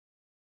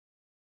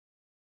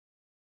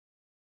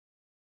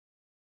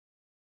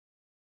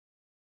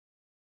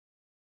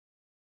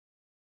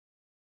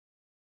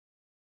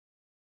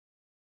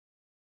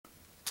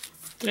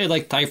Today I'd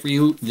like to tie for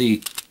you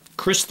the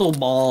crystal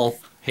ball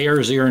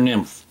hare's ear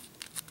nymph.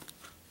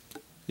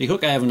 The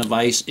hook I have in the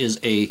vise is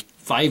a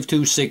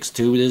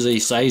 5262. It is a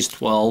size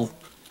 12.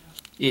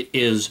 It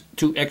is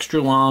 2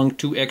 extra long,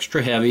 2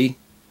 extra heavy,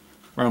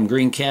 from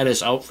Green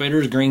Caddis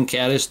Outfitters,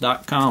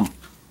 greencaddis.com.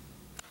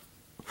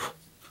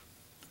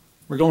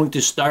 We're going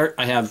to start,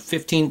 I have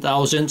 15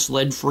 thousandths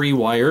lead-free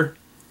wire. And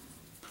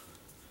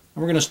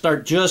we're going to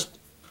start just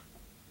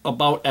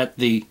about at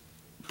the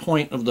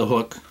point of the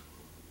hook.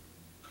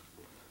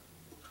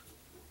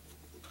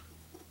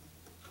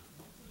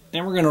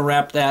 And we're going to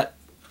wrap that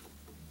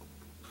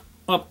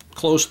up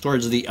close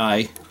towards the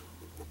eye.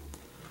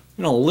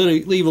 You know,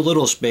 leave a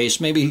little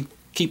space, maybe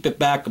keep it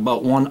back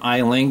about 1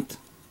 eye length.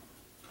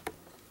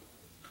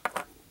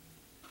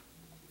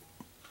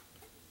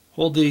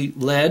 Hold the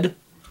lead,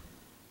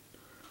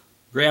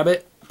 grab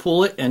it,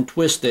 pull it, and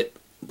twist it.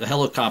 The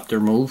helicopter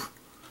move.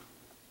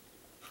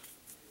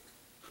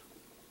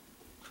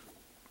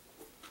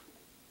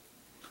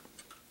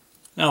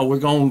 Now I'm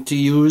going to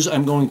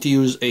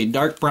use a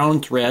dark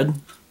brown thread.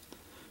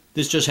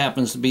 This just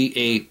happens to be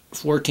a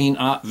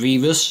 14-aught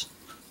Vivus.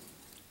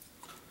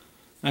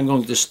 I'm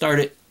going to start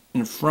it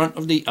in front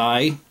of the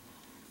eye.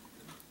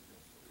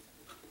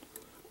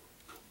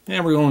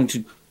 And we're going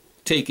to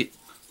take it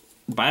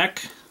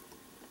back,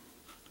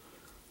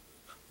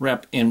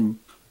 wrap in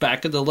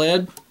back of the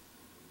lead,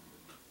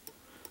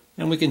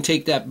 and we can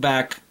take that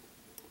back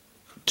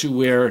to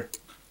where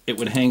it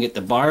would hang at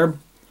the barb,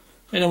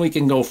 and then we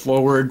can go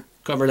forward,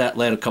 cover that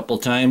lead a couple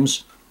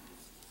times,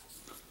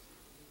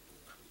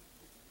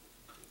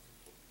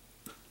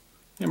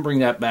 and bring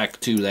that back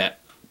to that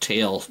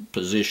tail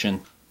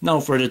position. Now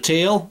for the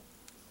tail,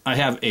 I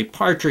have a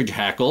Partridge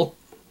hackle,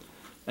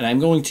 and I'm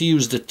going to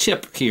use the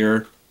tip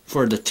here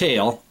for the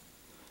tail,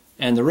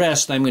 and the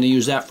rest I'm going to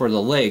use that for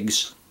the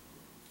legs.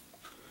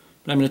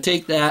 But I'm going to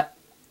take that,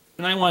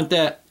 and I want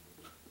that,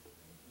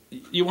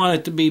 you want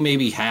it to be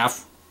maybe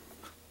half.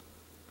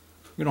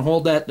 I'm going to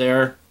hold that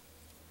there,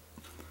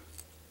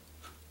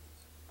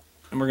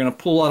 and we're going to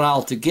pull it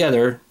all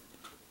together.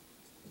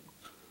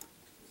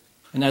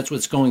 And that's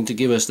what's going to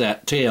give us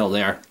that tail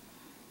there.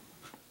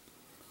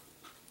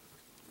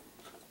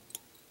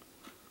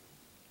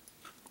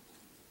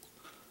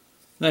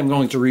 Then I'm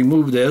going to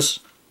remove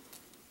this.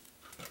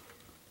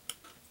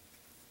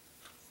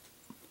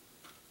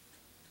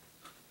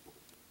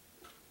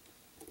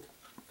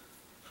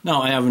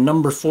 Now I have a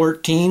number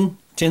 14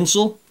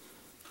 tinsel.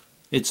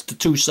 It's the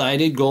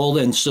two-sided, gold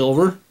and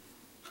silver.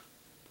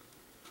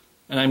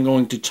 And I'm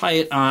going to tie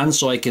it on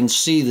so I can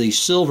see the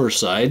silver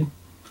side.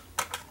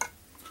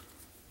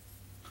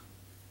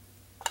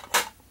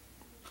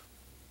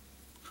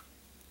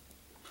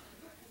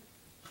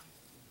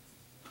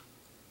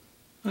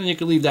 And you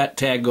can leave that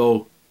tag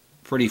go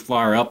pretty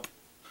far up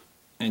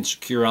and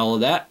secure all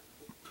of that.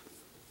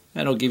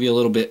 That'll give you a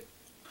little bit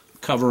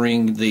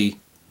covering the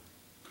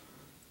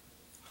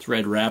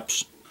thread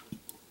wraps.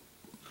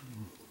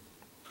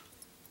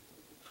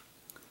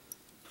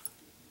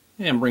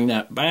 And bring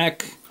that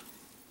back.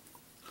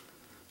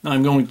 Now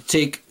I'm going to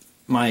take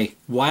my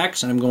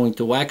wax and I'm going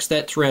to wax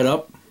that thread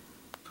up.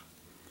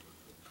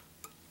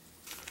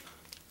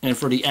 And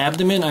for the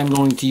abdomen, I'm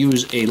going to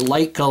use a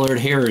light colored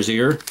hare's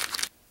ear.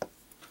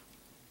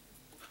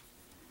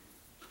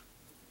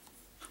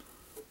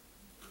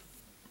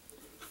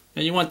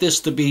 And you want this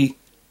to be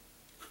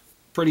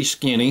pretty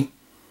skinny.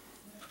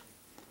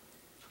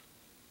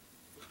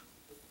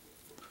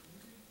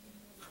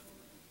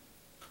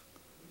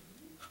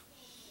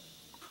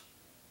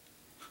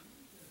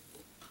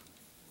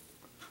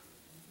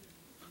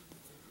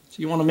 So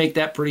you want to make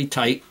that pretty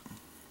tight.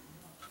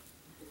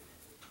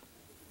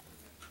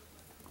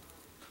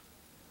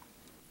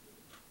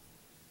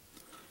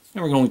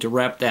 And we're going to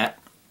wrap that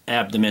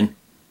abdomen.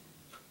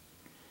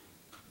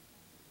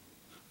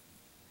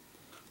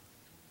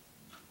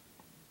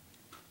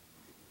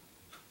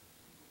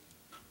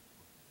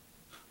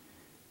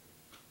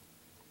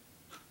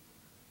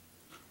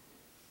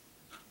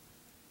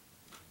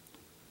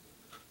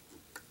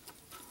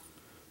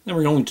 Then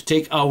we're going to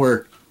take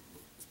our,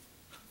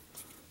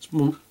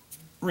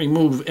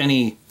 remove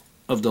any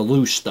of the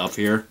loose stuff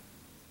here.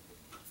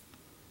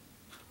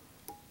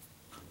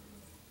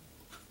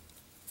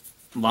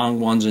 Long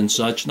ones and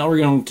such. Now we're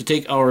going to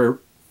take our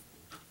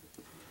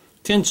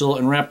tinsel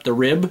and wrap the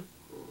rib.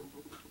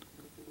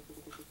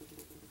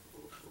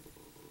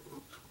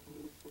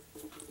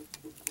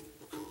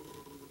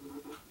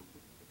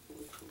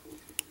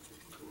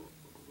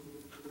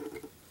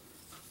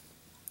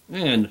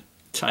 And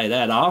tie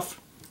that off.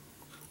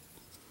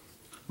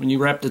 When you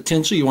wrap the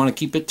tinsel, you want to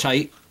keep it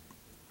tight.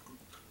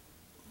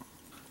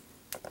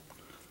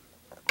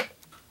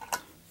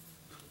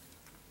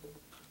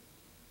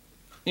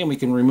 And we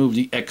can remove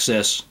the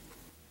excess.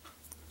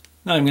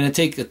 Now I'm going to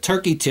take the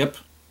turkey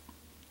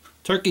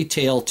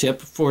tail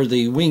tip for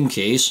the wing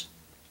case.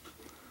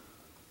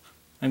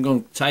 I'm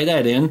going to tie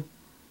that in.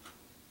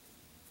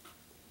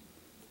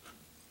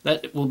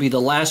 That will be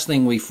the last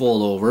thing we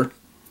fold over.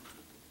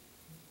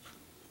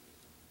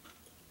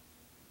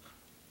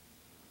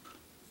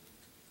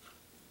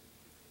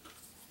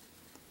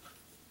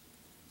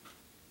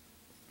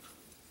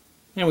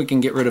 And we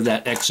can get rid of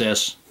that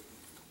excess.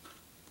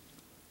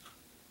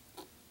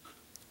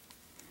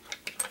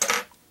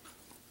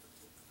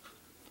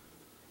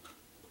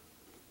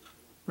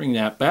 Bring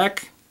that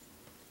back.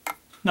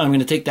 Now I'm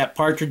going to take that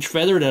partridge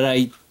feather that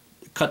I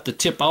cut the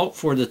tip out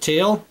for the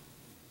tail.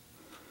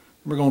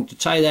 We're going to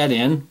tie that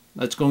in.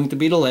 That's going to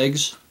be the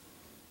legs.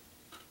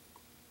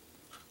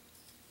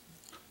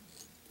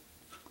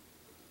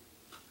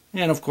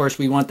 And of course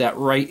we want that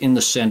right in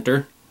the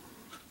center.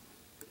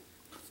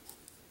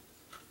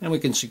 And we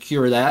can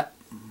secure that.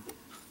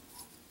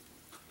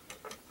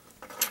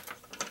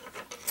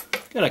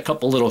 Got a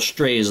couple little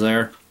strays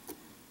there.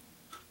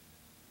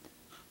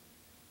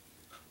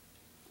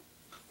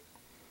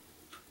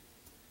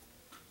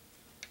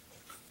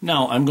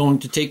 Now I'm going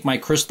to take my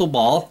crystal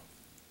ball,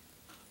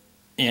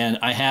 and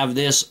I have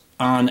this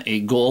on a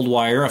gold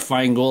wire, a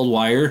fine gold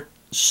wire,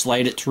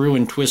 slide it through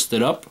and twist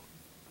it up.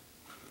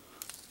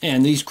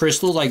 And these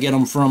crystals, I get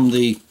them from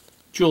the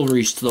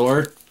jewelry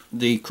store,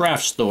 the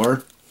craft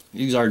store.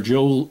 These are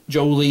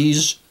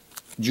Jolie's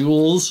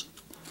Jewels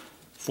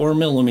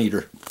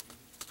 4mm.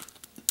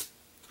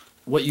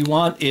 What you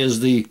want is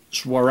the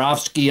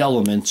Swarovski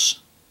elements.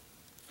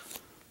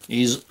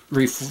 These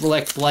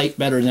reflect light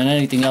better than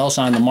anything else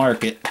on the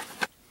market.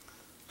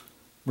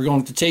 We're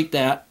going to take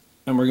that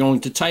and we're going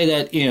to tie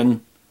that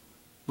in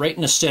right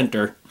in the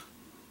center.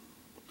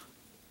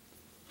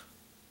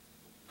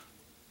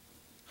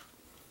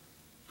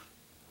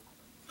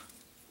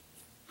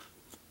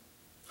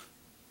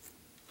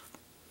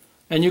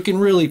 And you can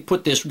really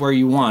put this where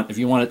you want. If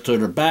you want it to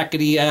the back of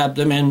the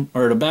abdomen,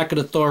 or the back of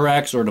the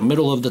thorax, or the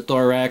middle of the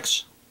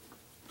thorax.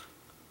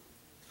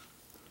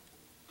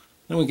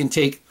 Then we can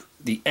take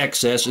the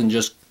excess and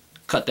just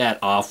cut that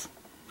off.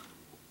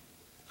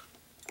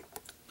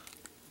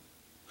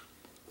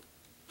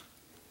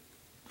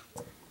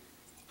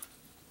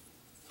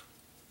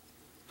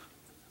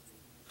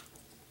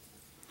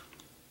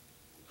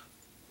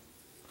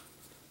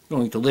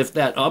 Going to lift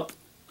that up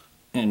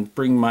and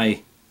bring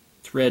my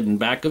thread in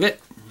back of it.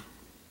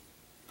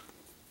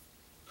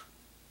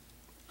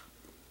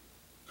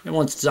 And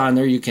once it's on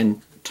there, you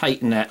can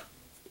tighten that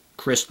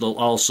crystal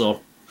also.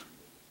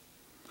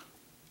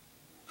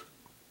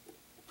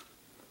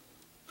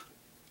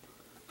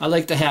 I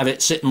like to have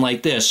it sitting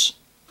like this,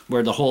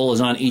 where the hole is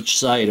on each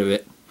side of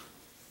it.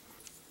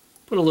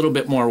 Put a little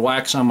bit more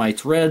wax on my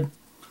thread.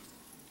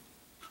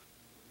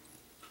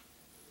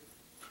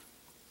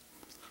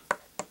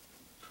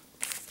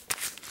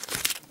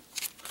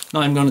 Now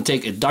I'm going to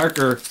take a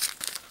darker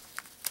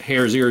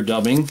hare's ear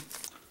dubbing.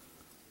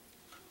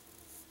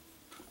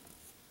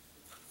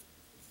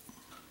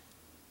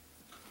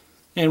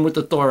 And with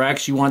the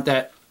thorax, you want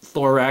that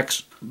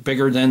thorax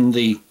bigger than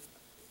the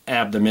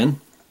abdomen.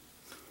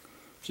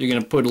 So you're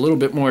going to put a little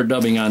bit more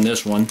dubbing on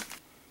this one.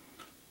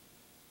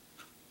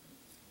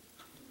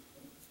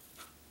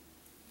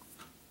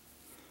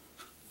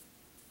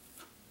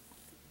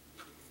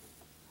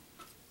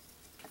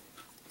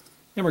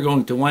 And we're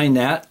going to wind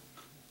that.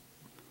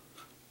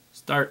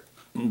 Start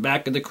in the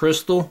back of the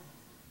crystal.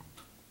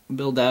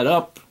 Build that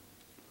up.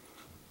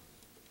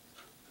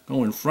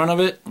 Go in front of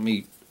it. Let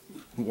me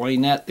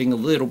wind that thing a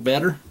little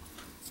better.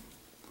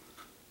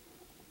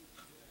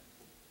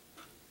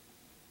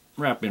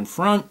 Wrap in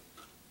front.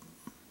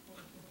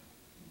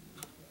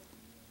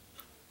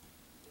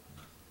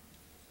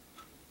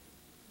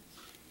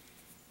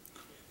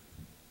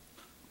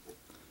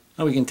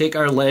 Now we can take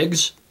our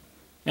legs,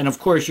 and of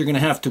course you're going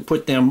to have to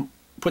put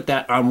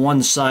that on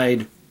one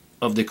side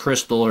of the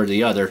crystal or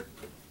the other.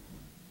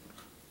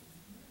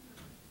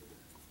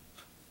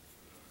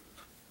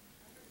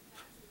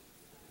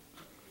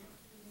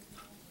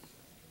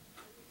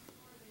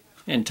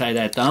 And tie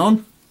that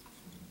down.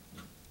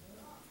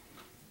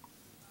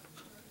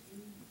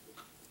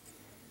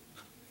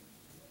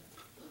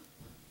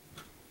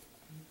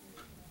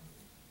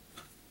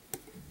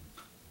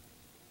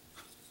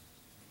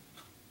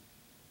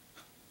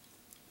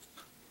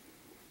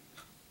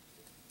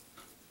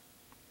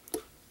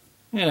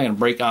 And I'm going to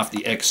break off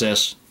the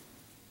excess.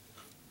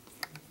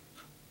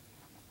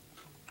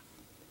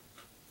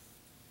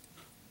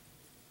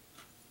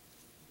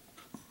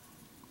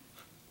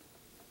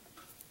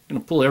 I'm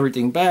going to pull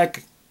everything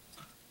back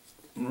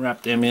and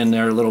wrap them in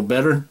there a little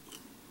better.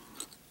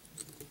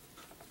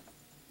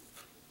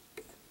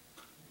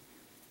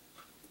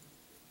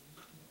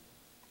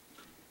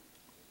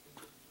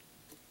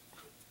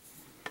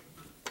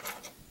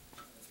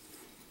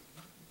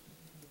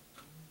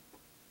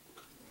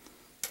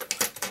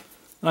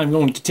 I'm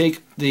going to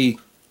take the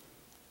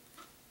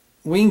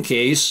wing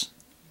case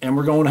and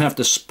we're going to have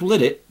to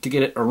split it to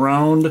get it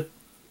around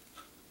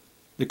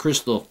the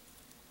crystal.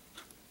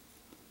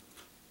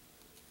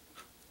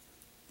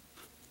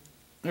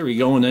 There we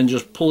go, and then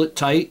just pull it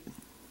tight.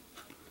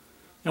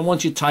 And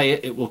once you tie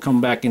it, it will come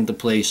back into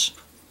place.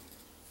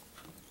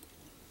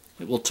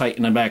 It will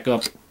tighten it back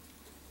up.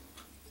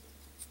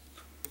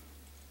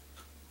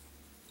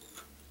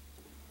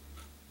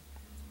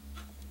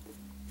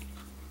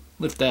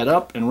 Lift that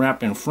up and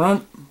wrap in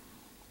front.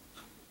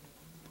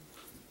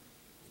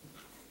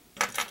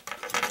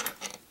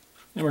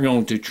 Then we're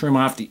going to trim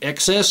off the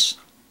excess.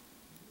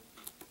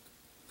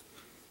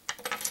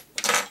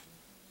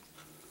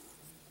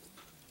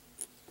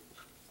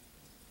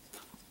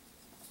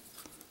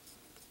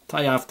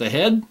 Tie off the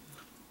head.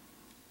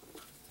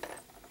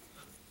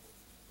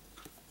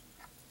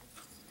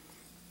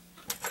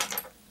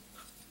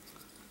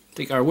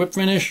 Take our whip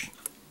finish.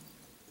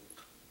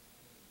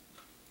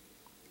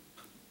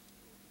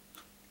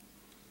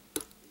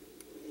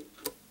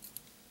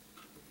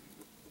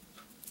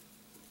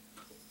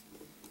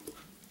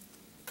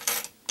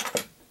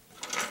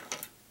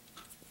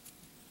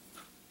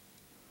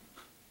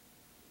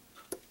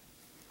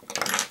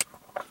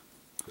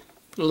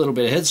 Put a little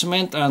bit of head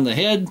cement on the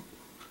head.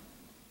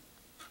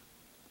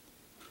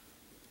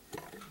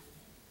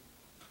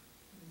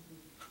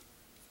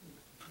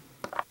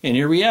 And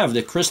here we have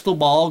the crystal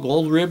ball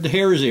gold ribbed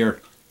hare's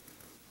ear.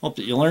 Hope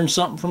that you learned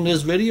something from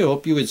this video.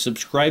 Hope you would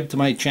subscribe to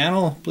my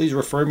channel. Please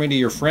refer me to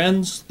your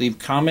friends. Leave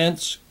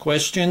comments,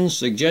 questions,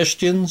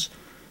 suggestions.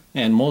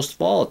 And most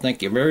of all,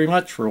 thank you very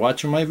much for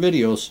watching my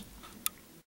videos.